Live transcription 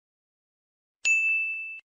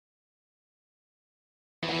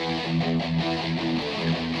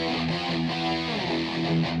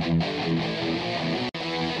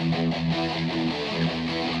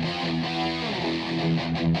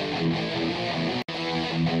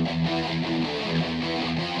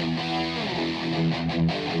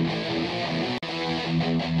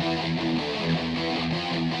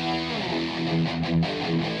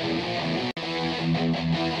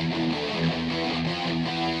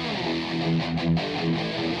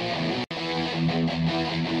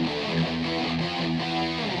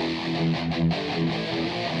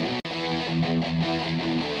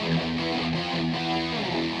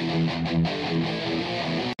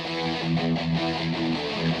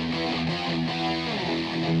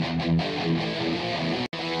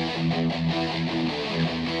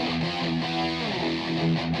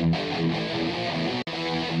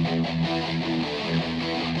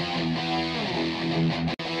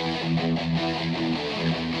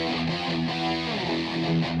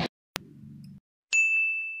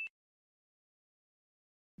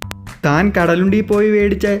താൻ കടലുണ്ടി പോയി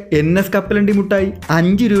മേടിച്ച NS കപ്പലണ്ടി മുട്ടായി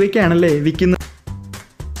 5 രൂപയ്ക്കാണല്ലേ വിൽക്കുന്നത്?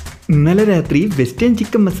 ഇന്നലെ രാത്രി വെസ്റ്റേൺ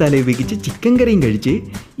ചിക്കൻ മസാല ഉപയോഗിച്ച് ചിക്കൻ കറിയും കഴിച്ച്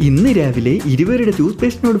ഇന്ന് രാവിലെ 20 രൂപയുടെ ടൂത്ത്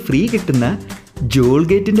പേസ്റ്റിനോട് ഫ്രീ കിട്ടുന്ന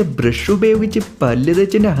ജോൾഗേറ്റിൻ്റെ ബ്രഷ് ഉപയോഗിച്ച് പല്ല്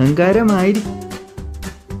തേച്ചതിൻ്റെ അഹങ്കാരമായിരിക്കും.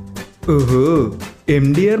 ഓഹോ,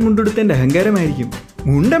 MDR മുണ്ടെടുത്തതിൻ്റെ അഹങ്കാരമായിരിക്കും.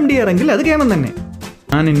 മുണ്ട് MDR എങ്കിൽ അത് കേമം തന്നെ.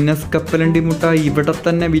 ഞാൻ NS കപ്പലണ്ടി മുട്ടായി ഇവിടെ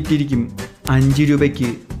തന്നെ വിറ്റിരിക്കും 5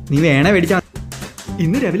 രൂപയ്ക്ക്. നീ വേണേ മേടിച്ചാൽ.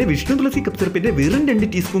 ഇന്ന് രാവിലെ വിഷ്ണു തുളസി കപ്പ് സിറപ്പിൻ്റെ വെറും 2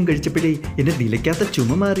 ടീസ്പൂൺ കഴിച്ചപ്പോഴേ എൻ്റെ നിലയ്ക്കാത്ത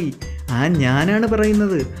ചുമ മാറി. ഞാനാണ്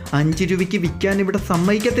പറയുന്നത്, 5 രൂപയ്ക്ക് വിൽക്കാൻ ഇവിടെ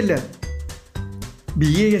സമ്മതിക്കത്തില്ല.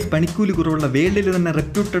 BAS പണിക്കൂലി കുറവുള്ള വേൾഡിൽ തന്നെ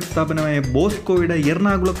റെപ്യൂട്ടഡ് സ്ഥാപനമായ ബോസ്കോയുടെ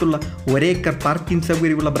എറണാകുളത്തുള്ള ഒരേക്കർ പാർക്കിംഗ്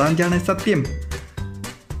സൗകര്യമുള്ള ബ്രാഞ്ചാണ് സത്യം.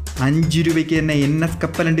 5 രൂപയ്ക്ക് തന്നെ NS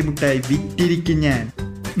കപ്പലണ്ടി മുട്ടായി വിറ്റിരിക്കും ഞാൻ.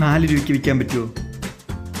 4 രൂപയ്ക്ക് വിൽക്കാൻ പറ്റുമോ?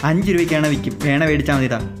 5 രൂപയ്ക്കാണ് വിൽക്കും. വേണ മേടിച്ചാൽ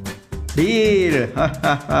മതിടാ. ഡീൽ.